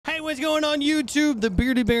Hey, what's going on YouTube? The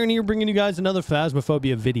Bearded Baron here, bringing you guys another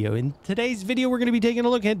Phasmophobia video. In today's video, we're going to be taking a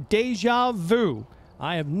look at Deja Vu.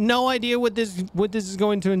 I have no idea what this is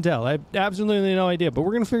going to entail. I have absolutely no idea, but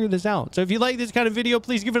we're going to figure this out. So if you like this kind of video,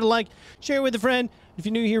 please give it a like, share it with a friend. If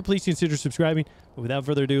you're new here, please consider subscribing. But without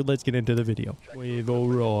further ado, let's get into the video. We've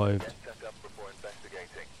arrived.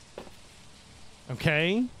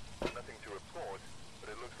 Okay.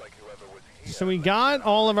 So we got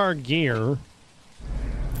all of our gear.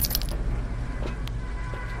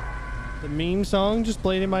 The meme song just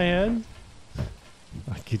played in my head.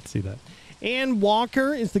 I can see that. And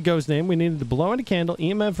Walker is the ghost name. We needed to blow out a candle,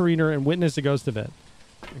 EMF reader, and witness a ghost event.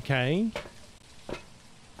 Okay.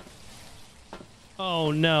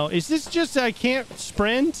 Oh no. Is this just I can't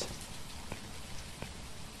sprint?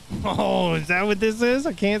 Oh, is that what this is?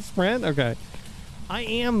 I can't sprint? Okay. I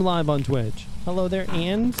am live on Twitch. Hello there,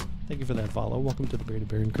 and thank you for that follow. Welcome to the Bearded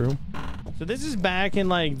Baron crew. So this is back in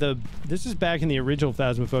like this is back in the original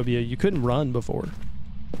Phasmophobia. You couldn't run before.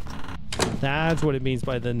 That's what it means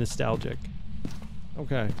by the nostalgic.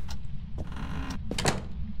 Okay.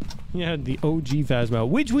 Yeah, the OG Phasmo,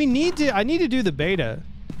 which we need to. I need to do the beta.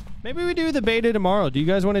 Maybe we do the beta tomorrow. Do you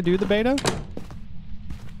guys want to do the beta?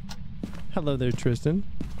 Hello there, Tristan.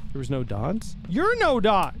 There was no dots. You're no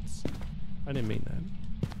dots. I didn't mean that.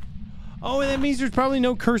 Oh, and that means there's probably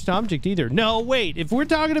no cursed object either. No, wait. If we're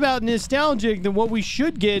talking about nostalgic, then what we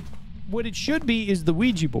should get, what it should be, is the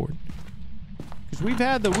Ouija board. Because we've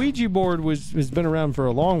had the Ouija board has been around for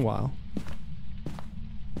a long while.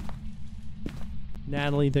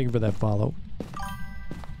 Natalie, thank you for that follow.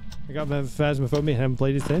 I got Phasmophobia and haven't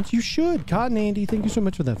played it since. You should. Cotton Andy, thank you so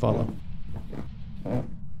much for that follow. Are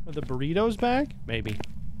the burritos back? Maybe.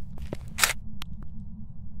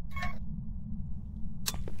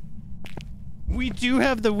 We do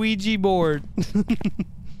have the Ouija board.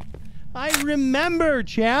 I remember,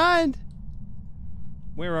 Chad.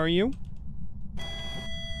 Where are you?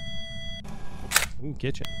 Ooh,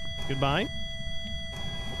 kitchen. Goodbye.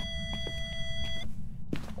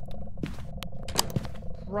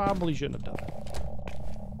 Probably shouldn't have done that.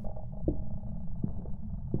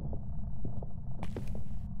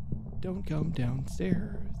 Don't come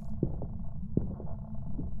downstairs.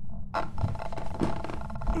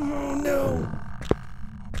 Oh no.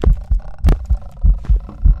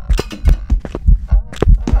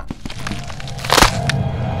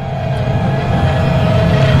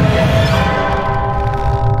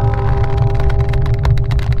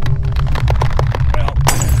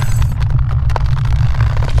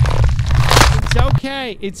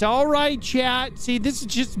 It's all right, chat. See, this is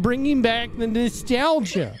just bringing back the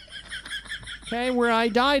nostalgia. Okay, where I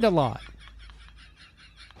died a lot.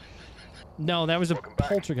 No, that was a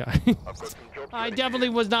poltergeist. I definitely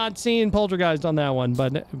was not seeing poltergeist on that one,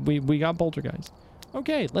 but we got poltergeist.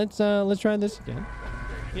 Okay, let's try this again.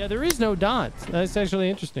 Yeah, there is no dots. That's actually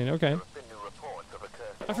interesting. Okay.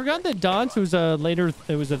 I forgot that dots was later.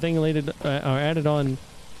 It was a thing later added on.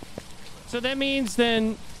 So that means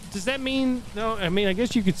then. Does that mean... No, I mean, I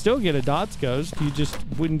guess you could still get a dots ghost. You just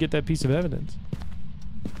wouldn't get that piece of evidence.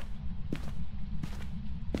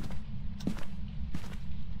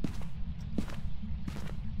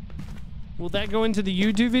 Will that go into the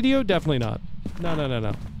YouTube video? Definitely not.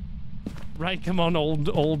 No. Right, come on,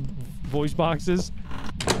 old voice boxes.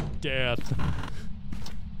 Death.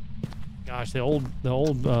 Gosh, the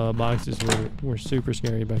old boxes were super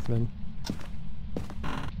scary back then.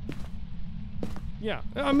 Yeah,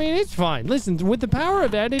 I mean, it's fine. Listen, with the power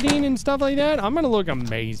of editing and stuff like that, I'm gonna look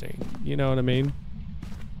amazing. You know what I mean?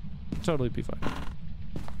 Totally be fine.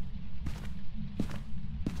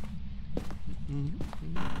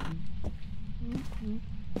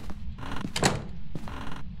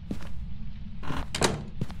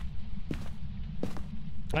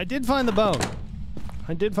 I did find the bone.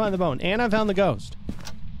 And I found the ghost.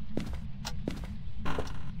 And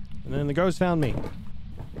then the ghost found me.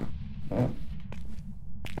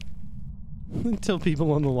 Until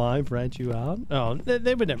people on the live rat you out. Oh,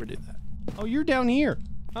 they would never do that. Oh, you're down here.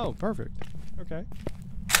 Oh, perfect. Okay.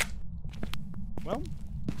 Well,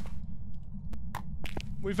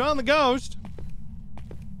 we found the ghost.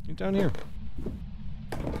 Get down here.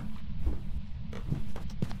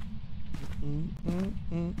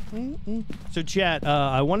 So, chat,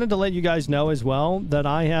 I wanted to let you guys know as well that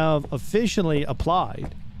I have officially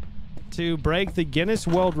applied to break the Guinness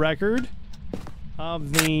World Record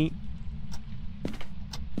of the...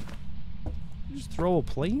 Just throw a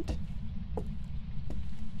plate?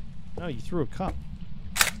 No, you threw a cup.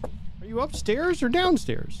 Are you upstairs or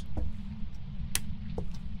downstairs?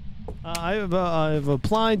 I've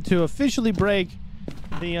applied to officially break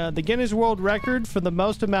The Guinness World Record for the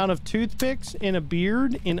most amount of toothpicks in a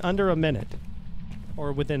beard in under a minute.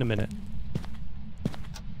 Or within a minute.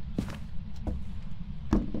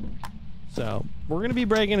 So, we're going to be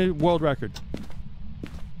breaking a world record.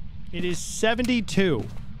 It is 72.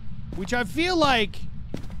 Which I feel like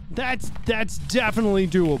that's definitely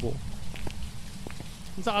doable.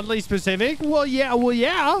 It's oddly specific. Well,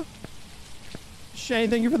 yeah.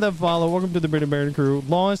 Shane, thank you for the follow. Welcome to the British Baron crew.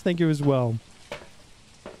 Lawrence, thank you as well.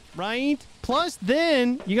 Right? Plus,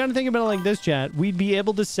 then, you got to think about it like this, chat. We'd be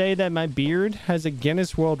able to say that my beard has a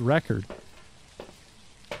Guinness World Record.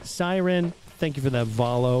 Siren, thank you for that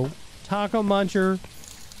follow. Taco Muncher,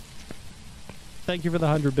 thank you for the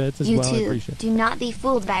 100 bits as well. I appreciate it. Do not be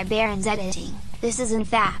fooled by Baron's editing. This is, in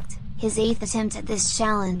fact, his 8th attempt at this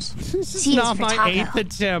challenge. This is not my 8th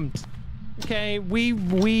attempt. Okay,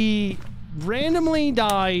 we randomly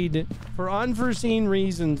died for unforeseen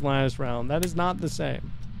reasons last round. That is not the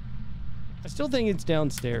same. I still think it's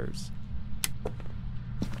downstairs. I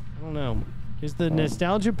don't know. Is the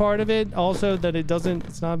nostalgia part of it also that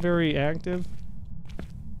it's not very active?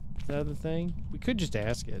 Is that the thing? We could just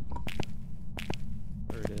ask it.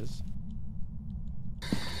 There it is.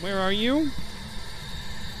 Where are you?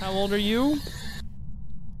 How old are you?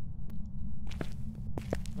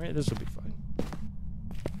 Alright, this will be fine.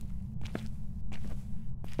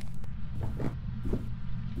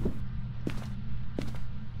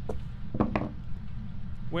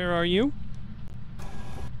 Where are you?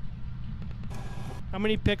 How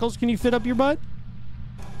many pickles can you fit up your butt?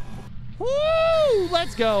 Woo!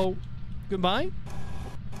 Let's go. Goodbye.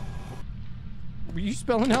 Were you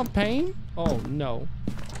spelling out pain? Oh, no.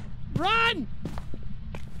 Run!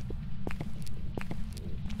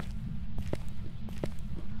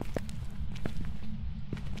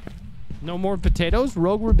 No more potatoes?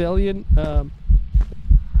 Rogue Rebellion. I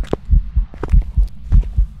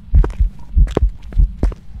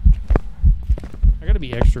gotta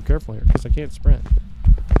be extra careful here because I can't sprint.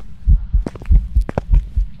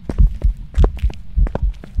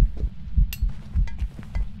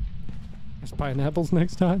 There's pineapples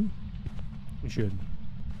next time? We should.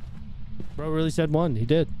 Bro really said one. He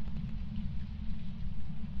did.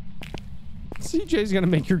 CJ's gonna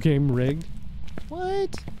make your game rigged.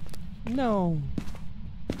 What? No.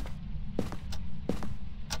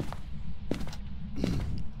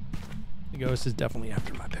 The ghost is definitely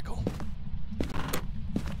after my pickle.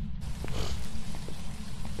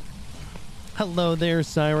 Hello there,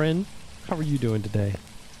 Siren. How are you doing today?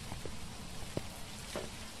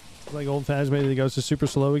 Like old Phasmophobia, the ghost is super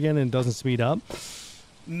slow again and doesn't speed up.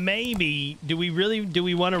 Maybe. Do we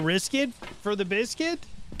want to risk it for the biscuit?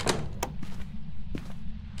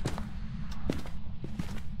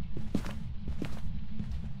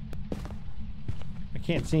 I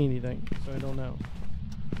can't see anything, so I don't know.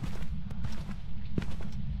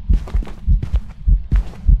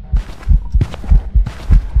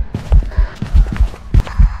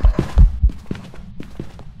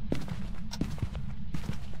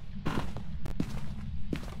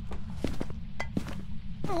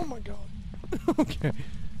 Oh my god. Okay.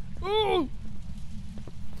 Ooh!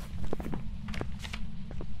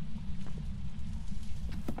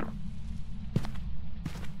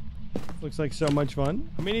 Looks like so much fun.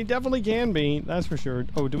 I mean, he definitely can be, that's for sure.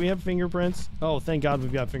 Oh, do we have fingerprints? Oh, thank God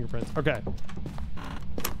we've got fingerprints. Okay.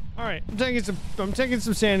 All right, I'm taking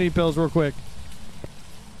some sanity pills real quick.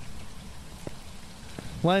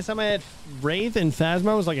 Last time I had Wraith and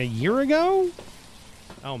Phasma was like a year ago.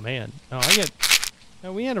 Oh man. Oh,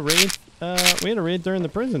 we had a Wraith. We had a Wraith during the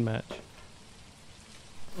prison match.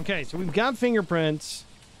 Okay, so we've got fingerprints.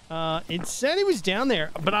 It said he was down there,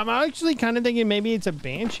 but I'm actually kind of thinking maybe it's a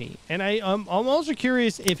Banshee. And I'm also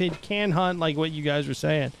curious if it can hunt like what you guys were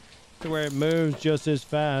saying, to where it moves just as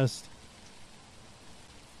fast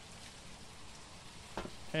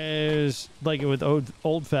as like with old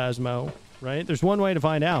Phasmo, right? There's one way to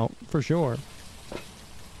find out for sure.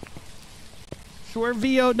 Sure,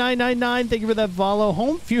 VO999, thank you for that follow.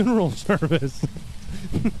 Home funeral service.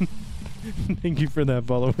 Thank you for that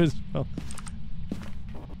follow as well.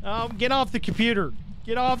 Get off the computer.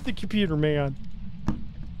 Get off the computer, man.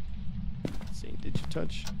 Let's see, did you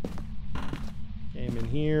touch? Came in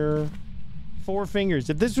here. 4 fingers.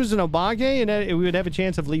 If this was an Obage, we would have a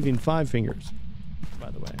chance of leaving 5 fingers, by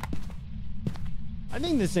the way. I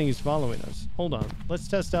think this thing is following us. Hold on. Let's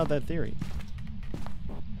test out that theory.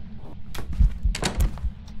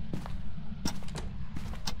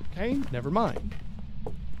 Okay, never mind.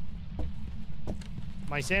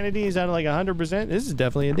 My sanity is at like 100%. This is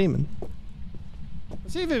definitely a demon.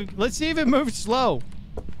 Let's see if it moves slow.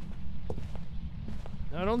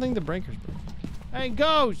 No, I don't think the breaker's broken. Hey,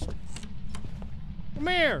 ghost! Come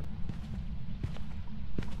here!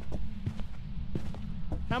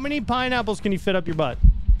 How many pineapples can you fit up your butt?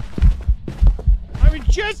 I was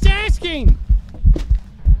just asking!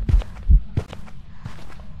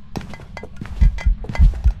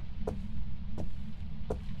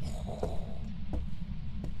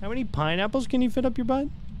 How many pineapples can you fit up your butt?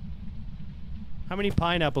 How many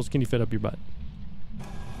pineapples can you fit up your butt?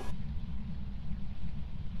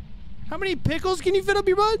 How many pickles can you fit up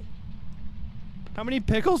your butt? How many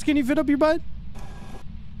pickles can you fit up your butt?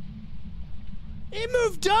 It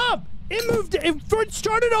moved up! It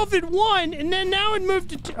started off at 1, and then now it moved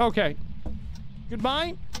to 2. Okay.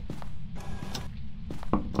 Goodbye.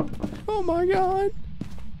 Oh my god.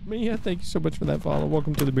 Mia, thank you so much for that follow.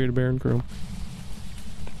 Welcome to the Bearded Baron crew.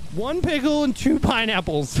 1 pickle and 2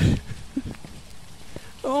 pineapples.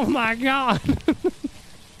 Oh my god.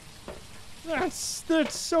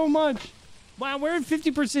 That's so much. Wow, we're at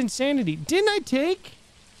 50% sanity. Didn't I take?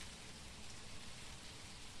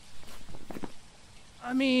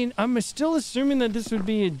 I mean, I'm still assuming that this would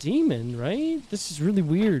be a demon, right? This is really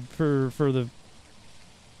weird for the...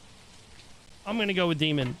 I'm gonna go with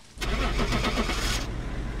demon. I'm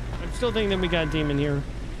still thinking that we got demon here.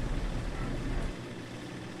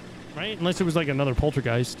 Right? Unless it was like another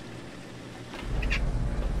poltergeist.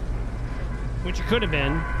 Which it could have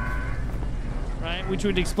been. Right? Which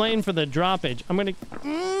would explain for the droppage. I'm gonna...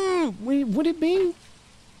 wait, would it be?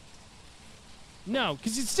 No,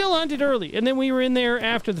 because it still hunted early. And then we were in there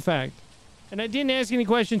after the fact. And I didn't ask any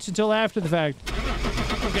questions until after the fact.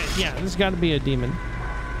 Okay, yeah, this has got to be a demon.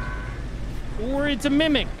 Or it's a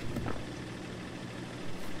mimic.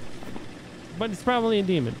 But it's probably a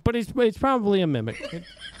demon. But it's probably a mimic.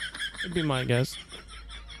 It'd be my guess.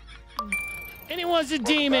 And it was a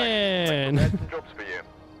demon!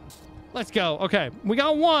 Let's go. Okay, we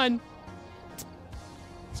got 1.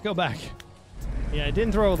 Let's go back. Yeah, I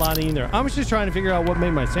didn't throw a lot either. I was just trying to figure out what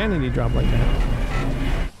made my sanity drop like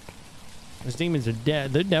that. Those demons are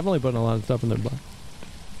dead. They're definitely putting a lot of stuff in their butt.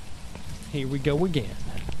 Here we go again.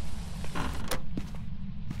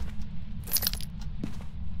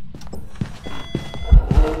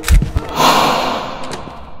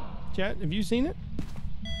 Chat, have you seen it?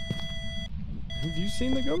 Have you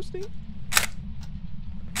seen the ghosting?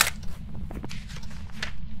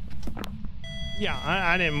 Yeah,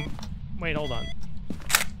 I didn't... Wait, hold on.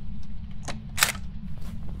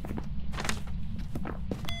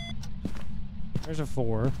 There's a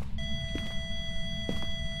 4.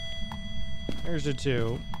 There's a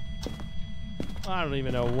 2. I don't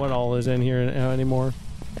even know what all is in here anymore.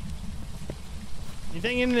 You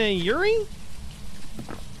think in the Yuri?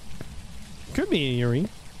 Could be a Yuri.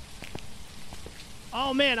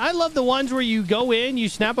 Oh man, I love the ones where you go in, you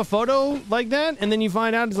snap a photo like that, and then you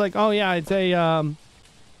find out it's like, oh yeah, it's a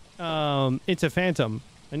phantom,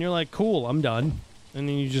 and you're like, cool, I'm done, and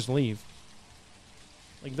then you just leave.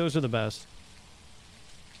 Like those are the best.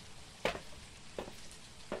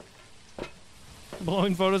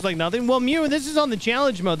 Blowing photos like nothing. Well, Mew, this is on the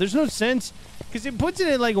challenge mode. There's no sense because it puts it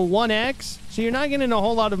at like a 1x, so you're not getting a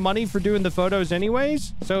whole lot of money for doing the photos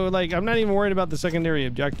anyways. So like, I'm not even worried about the secondary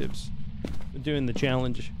objectives. Doing the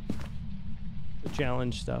challenge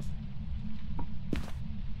stuff.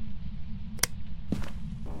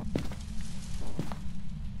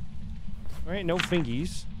 All right, no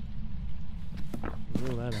fingies.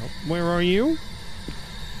 Rule that out. Where are you?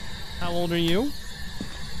 How old are you?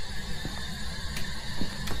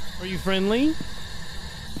 Are you friendly?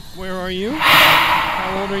 Where are you?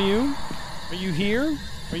 How old are you? Are you here?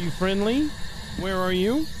 Are you friendly? Where are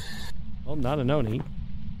you? Well, not a noni.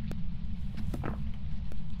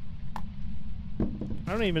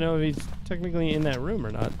 I don't even know if he's technically in that room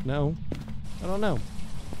or not. No. I don't know.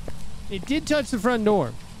 It did touch the front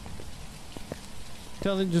door.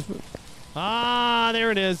 Tell them just... Ah,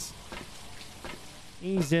 there it is.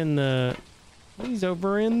 He's in the... He's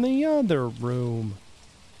over in the other room.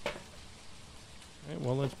 Alright,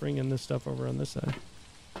 well, let's bring in this stuff over on this side.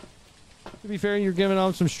 To be fair, you're giving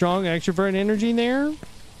off some strong extrovert energy there.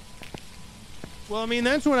 Well, I mean,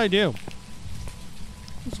 that's what I do.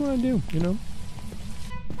 That's what I do, you know?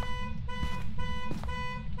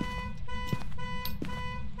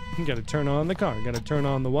 You gotta turn on the car. Gotta turn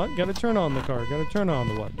on the what? Gotta turn on the car. Gotta turn on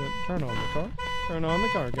the what? Gotta turn on the car. Turn on the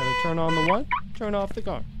car. Gotta turn on the what? Turn off the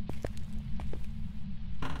car.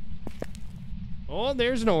 Oh,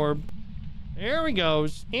 there's an orb. There he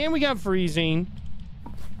goes. And we got freezing.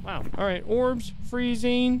 Wow. Alright, orbs,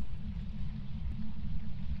 freezing.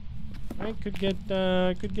 Alright, could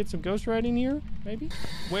get some ghost writing here, maybe?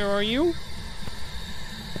 Where are you?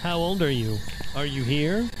 How old are you? Are you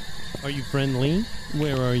here? Are you friendly?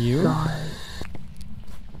 Where are you?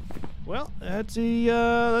 Well, that's an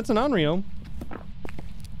Onryo.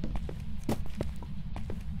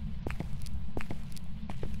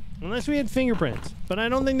 Unless we had fingerprints. But I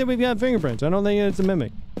don't think that we've got fingerprints. I don't think it's a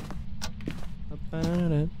mimic.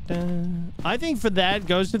 I think for that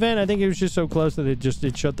ghost event, I think it was just so close that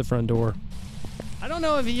it shut the front door. I don't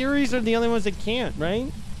know if Yuris are the only ones that can't,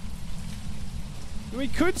 right? We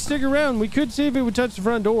could stick around. We could see if it would touch the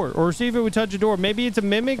front door. Or see if it would touch a door. Maybe it's a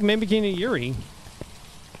mimic mimicking a Yuri.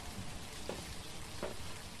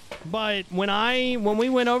 But when we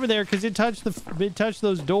went over there, because it touched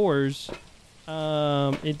those doors,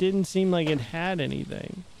 it didn't seem like it had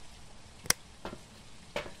anything.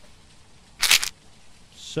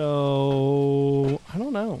 So I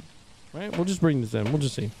don't know. Right? We'll just bring this in. We'll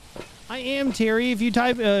just see. I am Terry. If you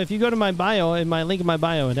go to my bio, in my link in my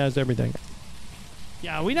bio, it has everything.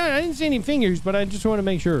 Yeah, I didn't see any fingers, but I just want to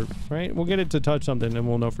make sure, right? We'll get it to touch something, and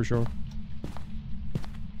we'll know for sure.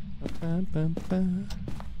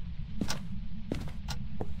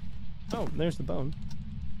 Oh, there's the bone.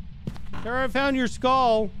 Sir, I found your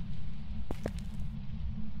skull.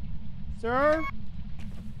 Sir?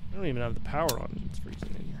 I don't even have the power on. It's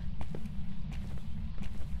freezing in here.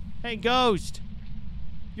 Hey, ghost.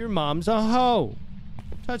 Your mom's a hoe.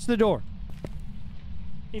 Touch the door.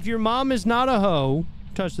 If your mom is not a hoe,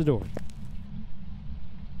 touch the door.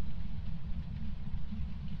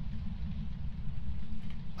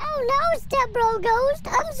 Oh no, stepbro ghost.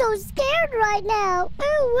 I'm so scared right now.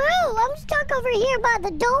 Oh, whoa, I'm stuck over here by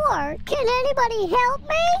the door. Can anybody help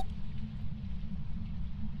me?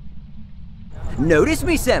 Notice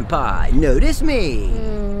me, senpai. Notice me.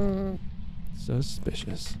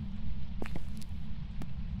 Suspicious.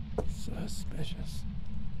 Suspicious.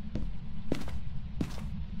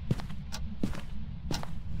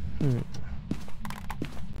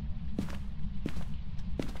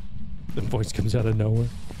 The voice comes out of nowhere.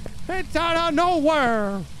 It's out of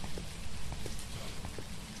nowhere!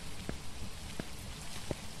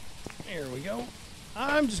 There we go.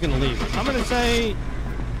 I'm just gonna leave. I'm gonna say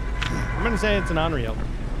it's an Onryo.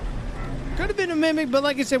 Could have been a mimic, but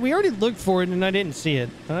like I said, we already looked for it and I didn't see it.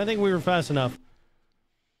 And I think we were fast enough.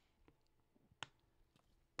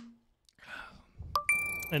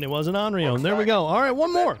 And it was an Onryo. There we go. All right,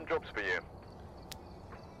 one more.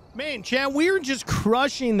 Man, chat, we are just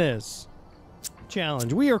crushing this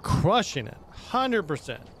challenge. We are crushing it.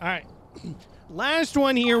 100%. All right. Last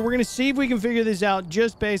one here. We're going to see if we can figure this out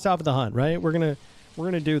just based off of the hunt, right? We're going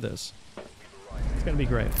to do this. It's going to be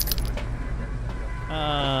great.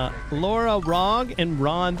 Laura, Rog, and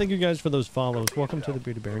Ron, thank you guys for those follows. Welcome to the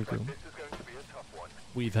Bearded Baron crew.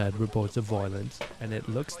 We've had reports of violence, and it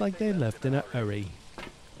looks like they left in a hurry.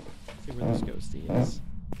 Let's see where this ghosty is.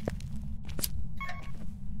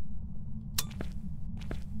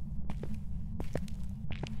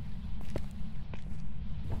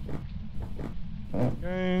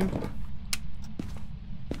 Okay.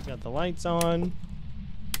 Got the lights on.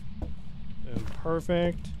 Boom,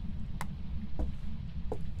 perfect.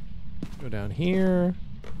 Go down here.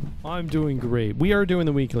 I'm doing great. We are doing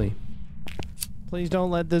the weekly. Please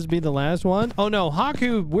don't let this be the last one. Oh no,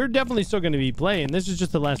 Haku, we're definitely still going to be playing. This is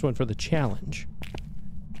just the last one for the challenge.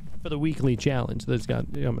 For the weekly challenge that's got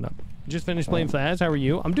coming up. Just finished playing Phas. How are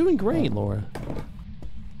you? I'm doing great, Laura.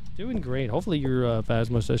 Doing great. Hopefully your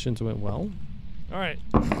Phasmo sessions went well. All right.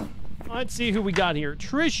 Let's see who we got here.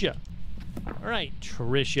 Trisha. All right,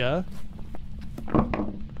 Trisha.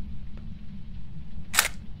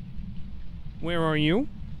 Where are you?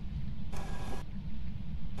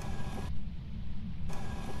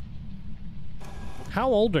 How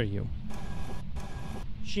old are you?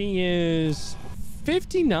 She is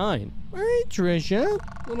 59. All right, Trisha.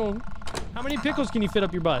 How many pickles can you fit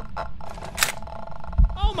up your butt?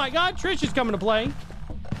 Oh my God, Trisha's coming to play.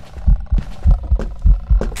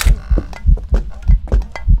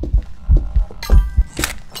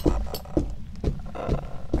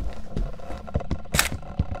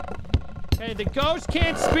 Hey, the ghost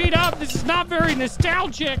can't speed up. This is not very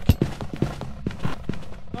nostalgic.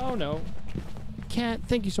 Oh no. Cat,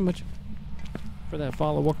 thank you so much for that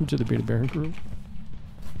follow. Welcome to the Bearded Baron crew.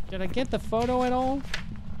 Did I get the photo at all?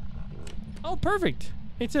 Oh, perfect.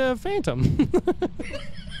 It's a phantom.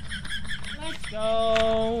 Let's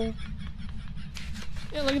go.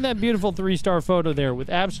 Yeah, look at that beautiful 3-star photo there with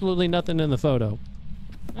absolutely nothing in the photo.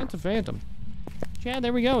 That's a phantom. Chad,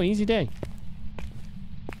 there we go. Easy day.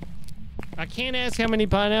 I can't ask how many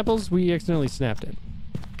pineapples. We accidentally snapped it.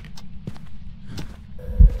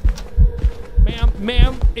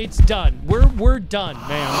 Ma'am, it's done. We're done,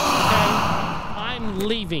 ma'am. Okay? I'm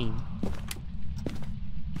leaving.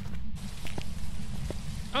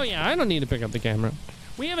 Oh, yeah, I don't need to pick up the camera.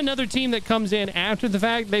 We have another team that comes in after the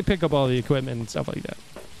fact. They pick up all the equipment and stuff like that.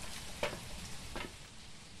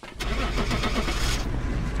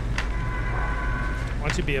 Why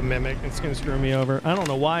don't you be a mimic? It's going to screw me over. I don't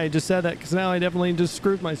know why I just said that, because now I definitely just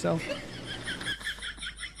screwed myself.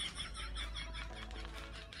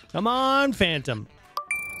 Come on, Phantom.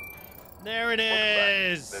 There it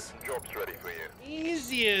is. This job's ready for you.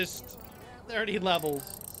 Easiest 30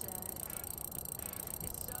 levels.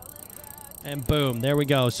 And boom, there we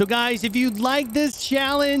go. So guys, if you like this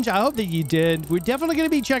challenge, I hope that you did. We're definitely going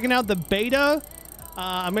to be checking out the beta.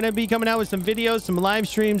 I'm going to be coming out with some videos, some live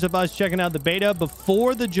streams of us checking out the beta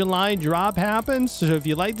before the July drop happens. So if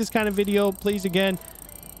you like this kind of video, please, again,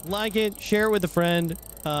 like it, share it with a friend,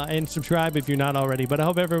 and subscribe if you're not already. But I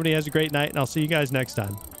hope everybody has a great night, and I'll see you guys next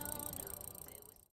time.